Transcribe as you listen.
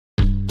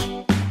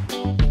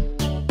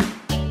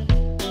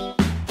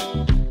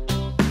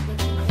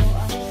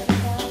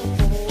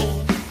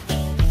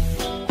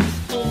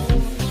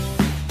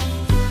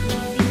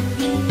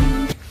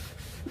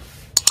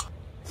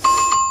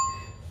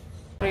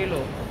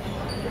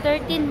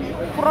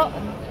13 Pro.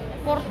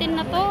 14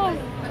 na to.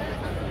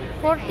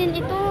 14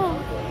 ito.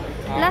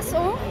 Last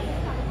oh.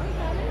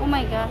 Oh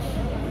my gosh.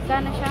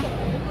 Gana siya?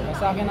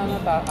 Sa akin ano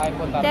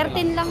iPhone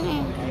 13 lang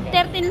eh.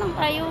 13 lang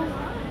tayo.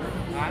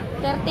 Ha?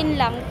 13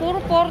 lang. Puro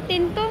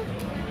 14 to.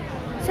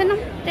 Saan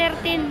ang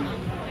 13?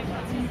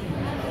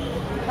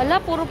 Wala,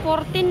 puro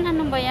 14.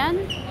 Ano ba yan?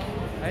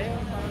 Ayun.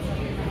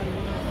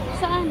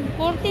 Saan?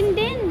 14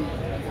 din.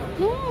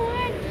 No,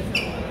 what?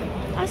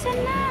 Asan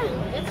na?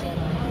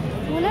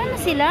 Wala na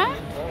sila?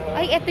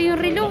 Ay, eto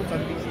yung relo.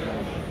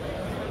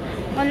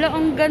 Wala,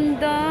 ang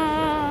ganda.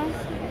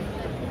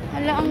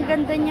 Wala, ang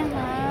ganda niya,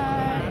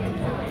 heart.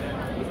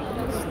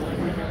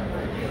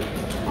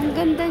 Ang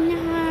ganda niya,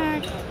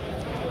 heart.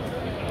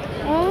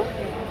 Oh.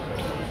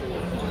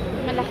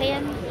 Malaki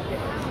yan.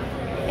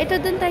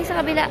 Ito, dun tayo sa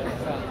kabila.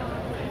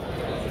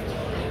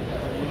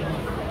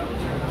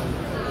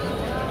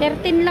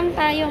 13 lang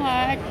tayo,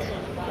 heart.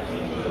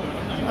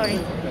 Sorry.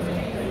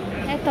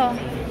 Ito.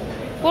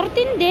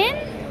 14 din?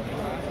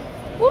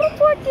 Puro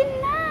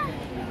 14 na.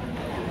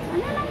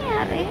 Ano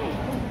nangyari?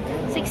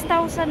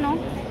 6,000, no?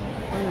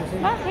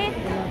 Bakit?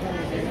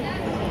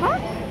 Ha?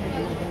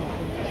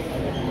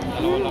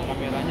 Wala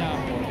kamera niya,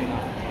 14 na.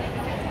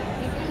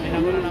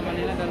 Tingnan mo na naman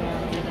nila dalawa.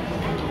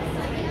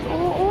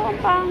 Oo, ang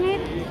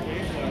pangit.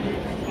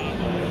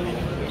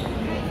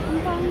 Ang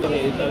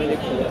pangit.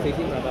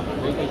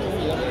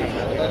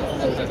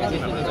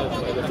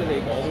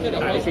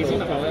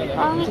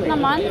 Pangit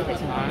naman.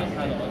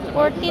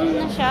 14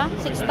 na siya.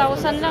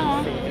 6,000 lang,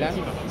 oh.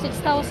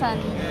 6,000.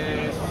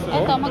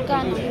 Eto,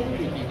 magkano?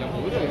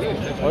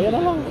 O, yan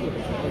na lang.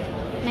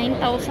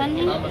 9,000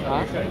 yan. Ha?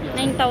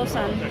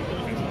 9,000.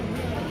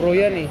 Pro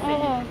yan eh.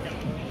 Oo.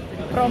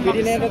 Pro Max.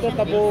 Pili na ito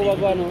tabo,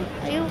 wag ano.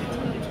 Ayun.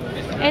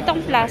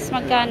 Etong plus,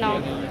 magkano?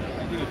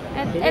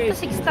 Eto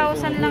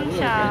 6,000 lang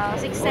siya.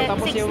 6,900.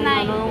 Tapos yung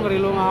ano, yung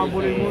relo nga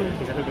habulin mo.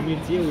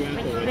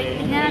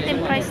 Tignan natin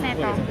price na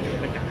ito.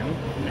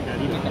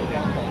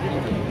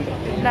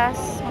 Plus,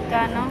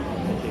 magkano?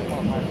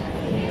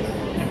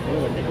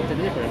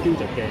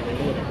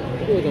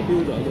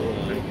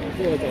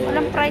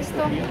 Walang price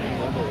to.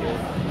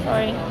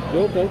 Sorry.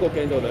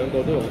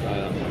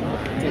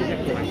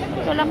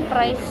 Walang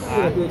price.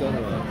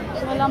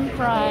 Walang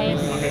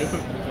price.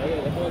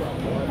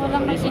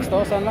 Walang price.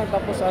 6,000 lang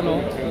tapos ano?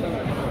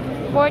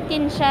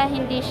 14 siya,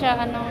 hindi siya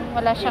ano,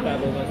 wala siyang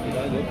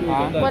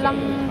walang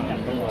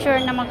picture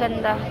na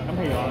maganda.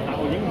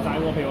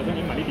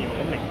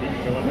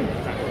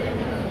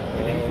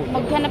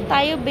 Maghanap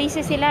tayo,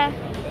 base sila.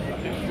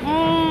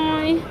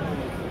 Ay.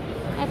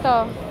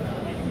 Ito.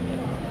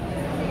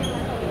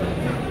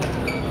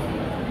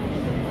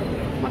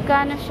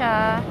 Magkano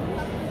siya?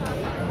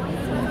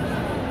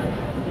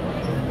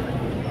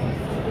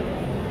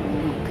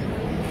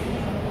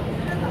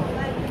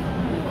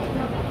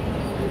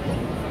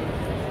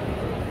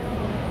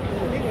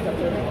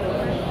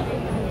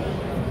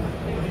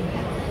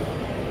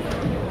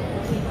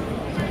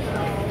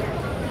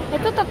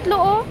 Ito tatlo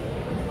oh.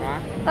 Ha?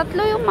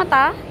 Tatlo yung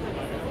mata.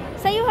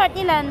 Sa'yo heart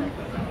ilan?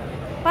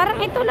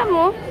 Parang ito lang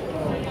oh.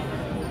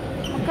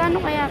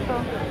 Magkano kaya to?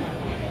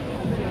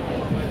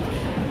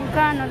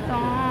 Magkano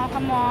to?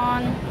 Come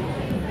on.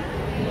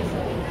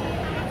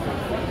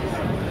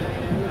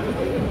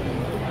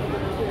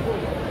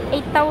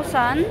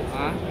 $8,000?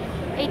 Ha?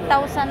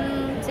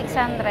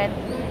 8,600.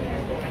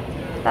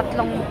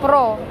 Tatlong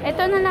Pro.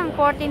 Ito na lang,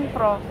 14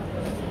 Pro.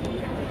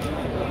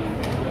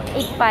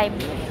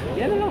 8,500.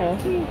 Yan na lang oh.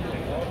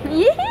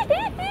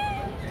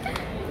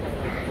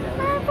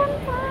 Napon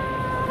pa.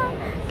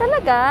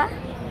 Talaga?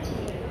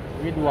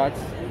 With watch.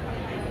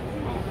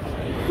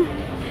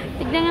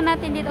 Tignan nga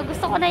natin dito.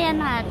 Gusto ko na yan,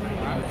 hat.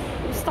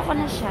 Gusto ko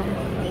na siya.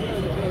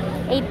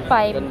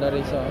 8,500. Ganda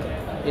rin siya.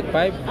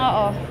 8,500?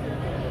 Oo.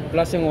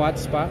 Plus yung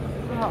watch pa?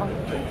 Oo.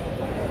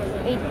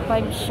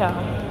 8,500 siya.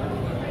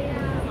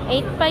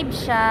 8,500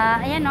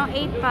 siya. Ayan o,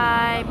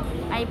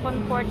 8,500. iPhone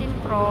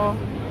 14 Pro.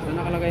 Saan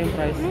nakalagay yung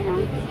price? Ayan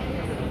o.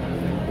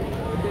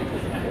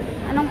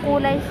 Anong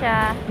kulay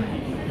siya?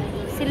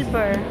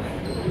 Silver.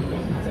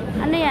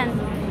 Ano yan?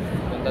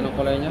 Ganda ng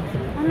kulay niya.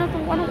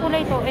 Anong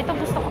kulay to? Ito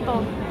gusto ko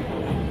to.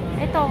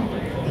 Ito.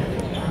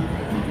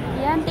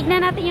 Yan.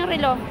 Tignan natin yung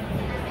relo.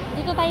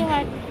 Dito tayo,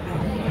 heart.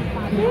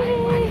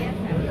 Yay!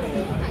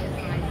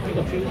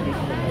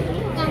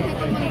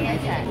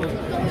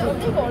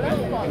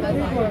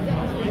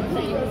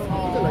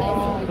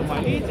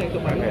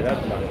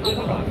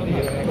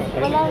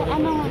 Wala,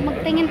 ano,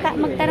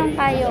 magtanong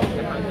tayo.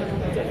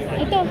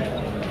 Ito.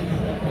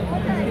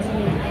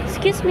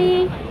 Excuse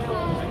me.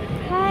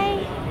 Hi.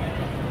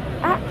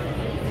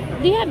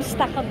 Do you have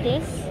stock of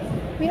this?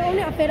 We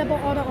only available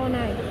order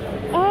online.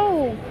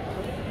 Oh.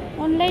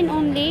 Online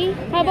only?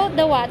 How about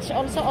the watch?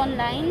 Also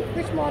online?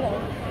 Which model?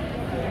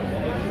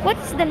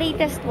 What's the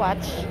latest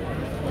watch?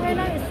 Right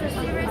now it's the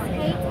Series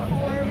 8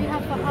 or we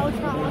have the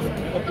Ultra.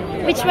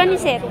 Which one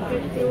is it?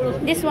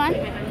 This one?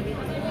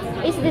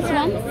 Is this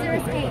one?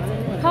 Series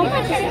 8. How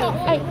much is it?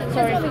 Ay,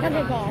 sorry. That's what we can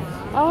take off.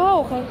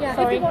 Oh, okay. Yeah,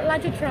 Sorry. if you would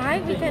like to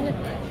try, we can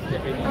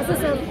also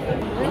some.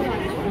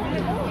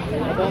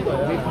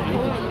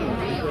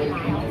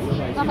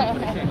 Okay,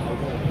 okay.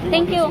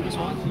 Thank you.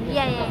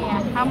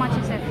 Yeah. How much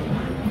is it?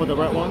 For the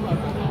red one?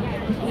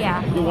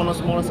 Yeah. You want a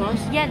smaller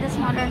size? Yeah, the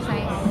smaller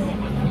size.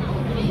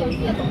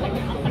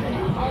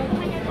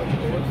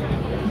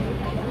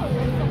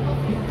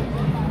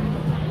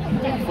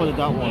 For the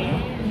dark one, yeah?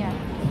 Yeah.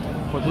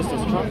 For this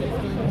truck?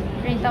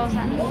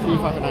 3,000.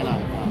 3,599.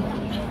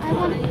 I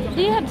want.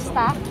 Do you have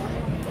stock?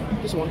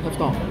 This one have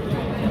stock.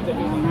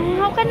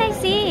 How can I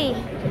see?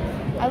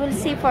 I will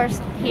see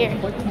first here.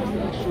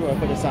 Sure,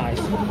 for the size.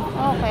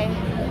 Okay.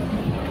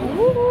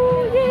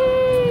 Woo,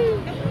 yay!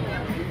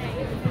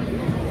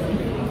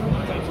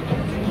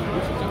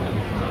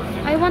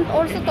 I want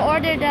also to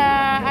order the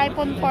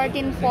iPhone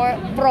 14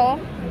 Pro.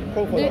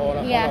 For the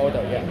order, Yeah.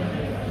 yeah.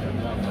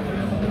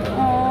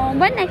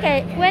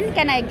 When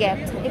can I get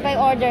if I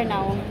order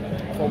now?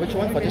 For which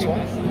one? For this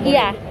one?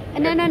 Yeah.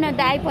 No,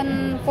 the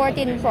iPhone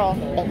 14 Pro.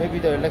 Oh, maybe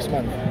the next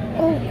month.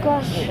 Oh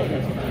gosh.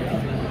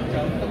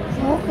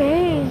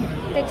 Okay.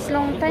 Takes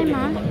long time,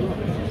 huh?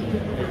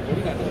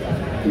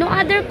 No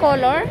other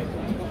color?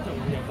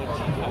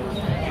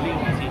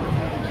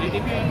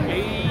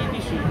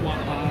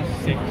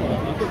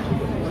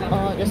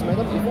 Yes,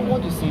 madam. If you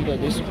want to see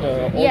this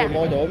Yeah. older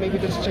model,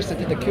 maybe just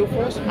take the queue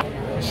first.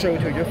 Show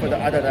to you for the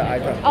other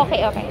item.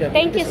 Okay. Yeah,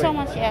 Thank you this so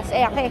way. much. Yes.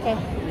 Okay.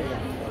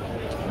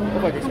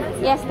 Over this way.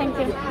 Yes, thank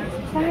you.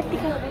 Party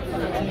ka.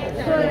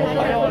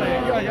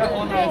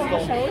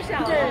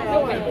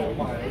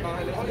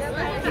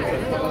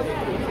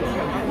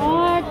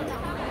 What?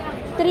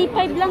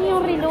 3.5 lang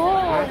yung relo.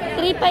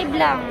 3.5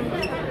 lang.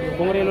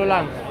 Kung relo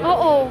lang.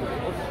 Oo.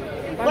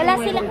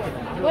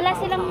 Wala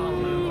silang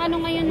ano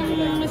ngayon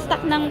ng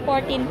stock ng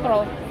 14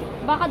 Pro.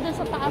 Baka doon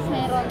sa taas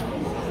meron.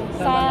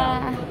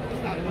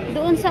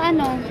 Doon sa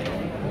ano.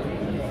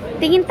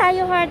 Tingin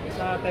tayo, Heart.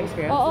 Sa Times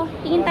Square? Oo,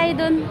 tingin tayo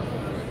doon.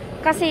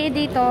 Kasi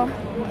dito,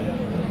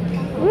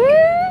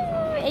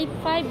 woo!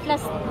 8.5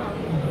 plus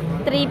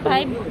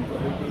 3.5,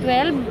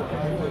 12.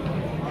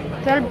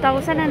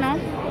 12,000 ano?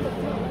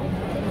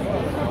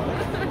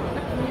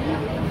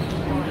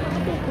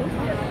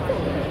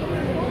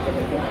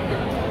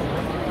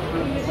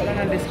 Wala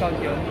nang discount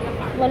yun.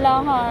 Wala,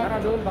 Heart. Para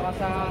doon, baka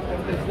sa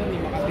contest doon,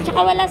 makapili. Tsaka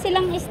wala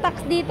silang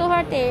stocks dito,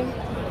 Heart eh.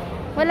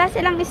 Wala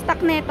silang stock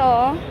nito,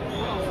 oh.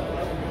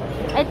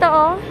 Ito,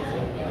 oh.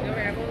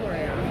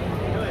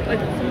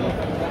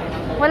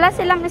 Wala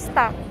silang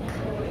stock.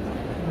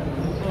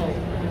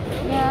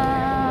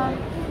 Yeah.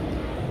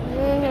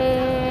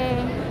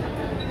 Yay.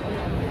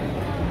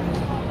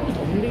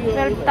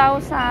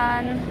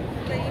 12,000.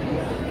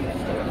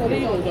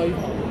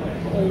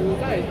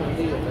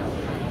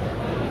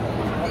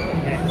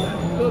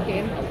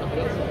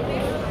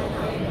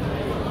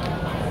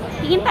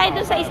 Tingin tayo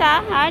doon sa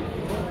isa, Heart.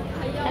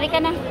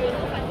 Halika na.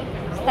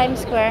 Sa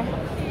Times Square.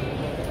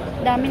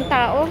 Daming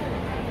tao.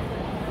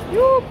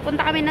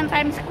 Punta kami ng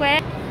Times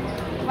Square.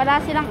 Wala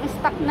silang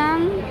stock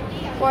ng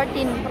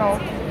 14 Pro.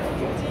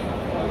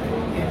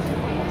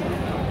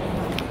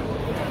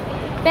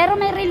 Pero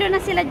may relo na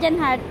sila dyan,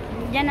 Heart.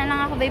 Dyan na lang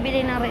ako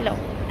bibili ng relo.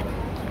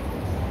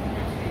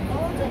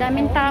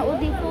 Daming tao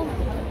dito.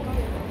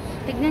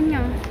 Tignan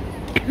nyo.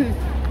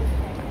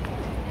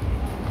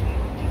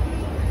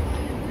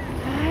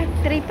 Heart,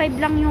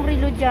 3.5 lang yung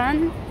relo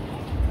dyan.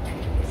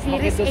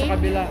 Series Bakit doon sa 8.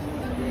 kabila?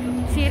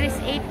 Series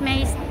 8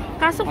 may...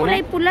 Kaso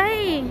kulay-pula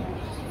eh.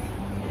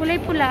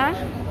 Kulay-pula.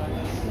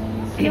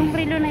 Yung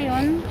relo na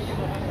yon.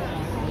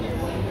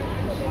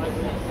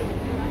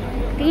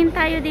 Tingin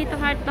tayo dito,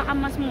 Heart. Baka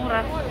mas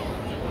mura.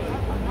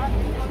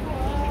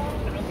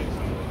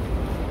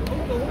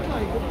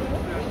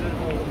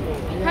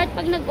 Heart,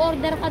 pag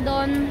nag-order ka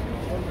doon,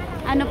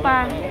 ano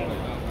pa,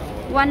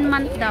 1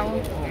 month daw.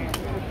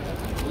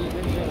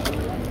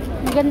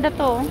 Maganda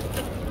to.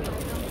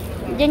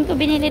 Diyan ko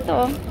binili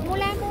to.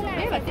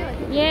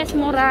 Yes,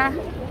 mura.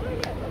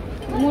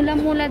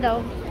 Mula-mula daw.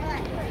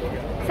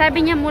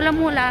 Sabi niya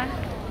mula-mula.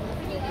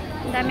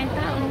 Ang daming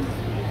tao.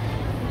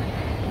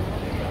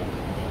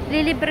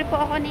 Lilibre po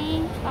ako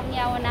ni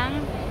Pangyaw ng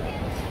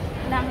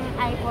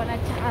iPhone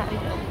at saka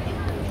ito.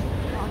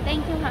 Oh,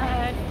 thank you,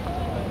 Heart.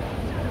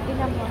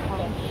 Bilang mo ako.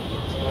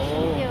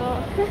 Thank you.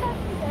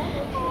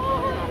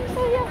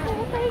 Saya ko.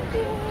 Thank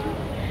you.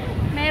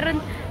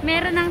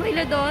 Meron ng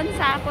relo doon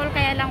sa Apple,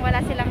 kaya lang wala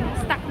silang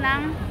stock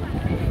ng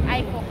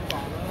iPhone.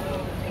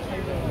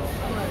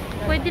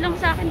 Pwede lang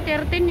sa akin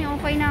 13 eh.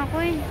 Okay na ako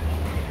eh.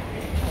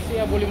 Kasi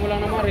abuli mo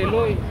lang naman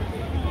relo eh.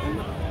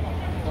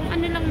 Kung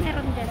ano lang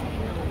meron dyan.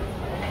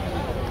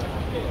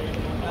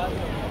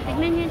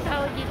 Tignan nyo yung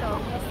tao dito.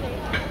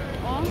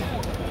 Oh.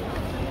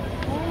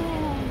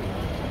 Oh.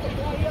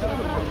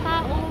 Sobrang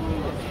tao.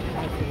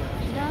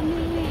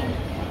 Dami.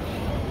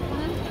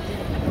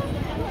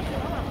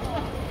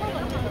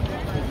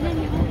 Tignan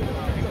nyo.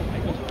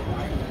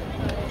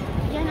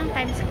 Yan ang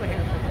Times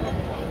Square.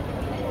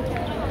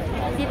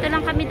 Dito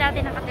lang kami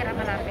dati nakatira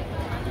malapit.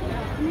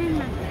 Ano yun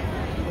na?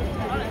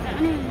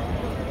 Ano yun?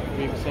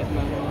 Website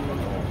ng...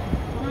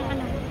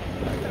 Ano?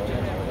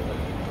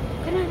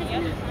 Kana.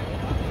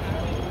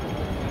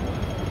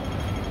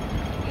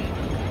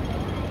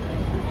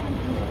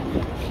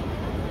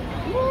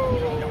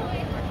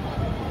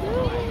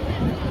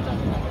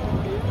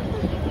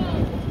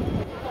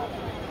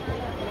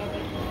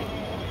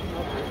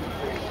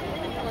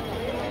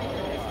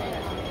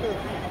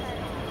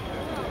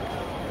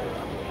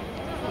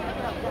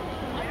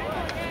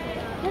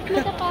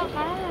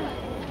 ka.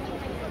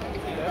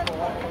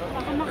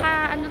 Baka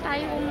ano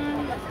tayo kung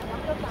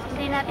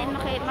hindi natin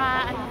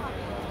ano,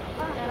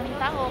 daming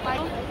tao.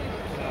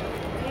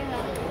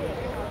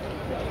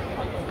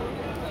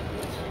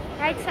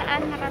 Kahit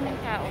saan maraming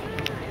tao.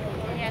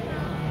 Ayan.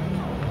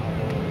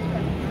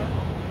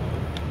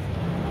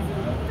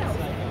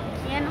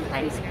 Yan ang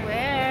Times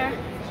Square.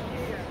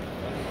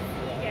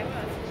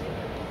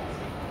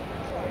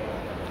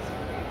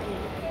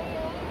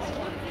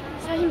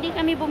 So, hindi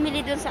kami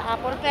bumili doon sa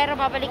Apple, pero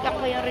babalikan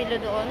ko yung relo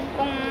doon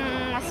kung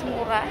mas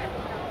mura.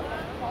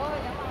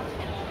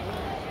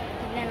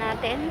 Tignan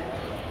natin.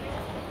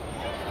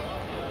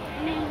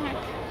 Ano yung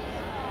heart?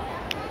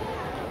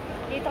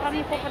 Dito kami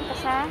pupunta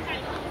sa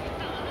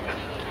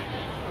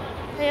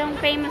ito yung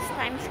famous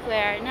Times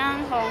Square ng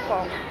Hong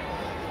Kong.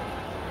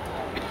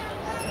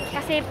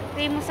 Kasi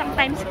famous ang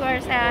Times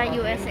Square sa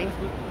US eh.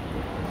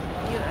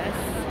 US.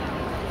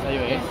 Sa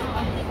US?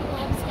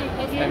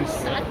 Times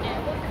Square?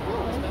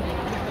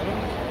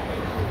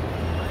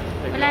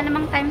 Wala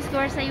namang Times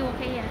Square sa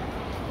UK ah.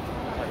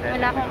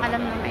 Wala akong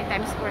alam na may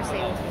Times Square sa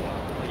UK.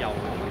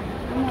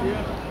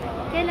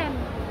 Kailan?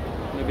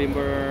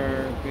 November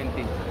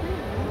 20.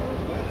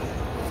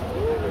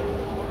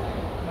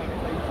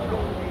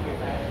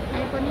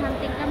 iPhone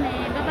hunting kami.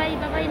 Bye-bye,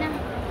 bye-bye na.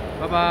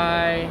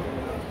 Bye-bye!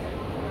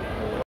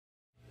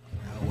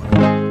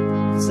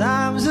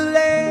 Times are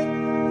late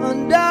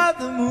under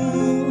the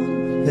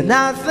moon, and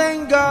I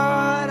thank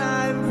God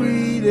I'm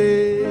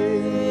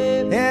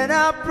breathing, and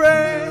I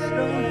pray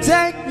don't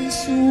take me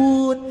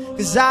soon,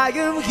 'cause I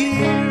am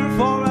here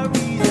for a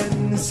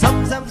reason.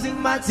 Sometimes in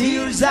my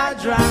tears I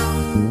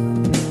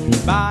drown,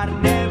 but I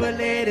never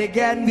let it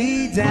get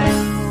me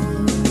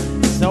down.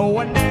 So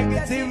when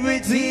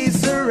negativity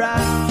is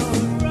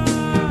around,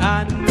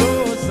 I know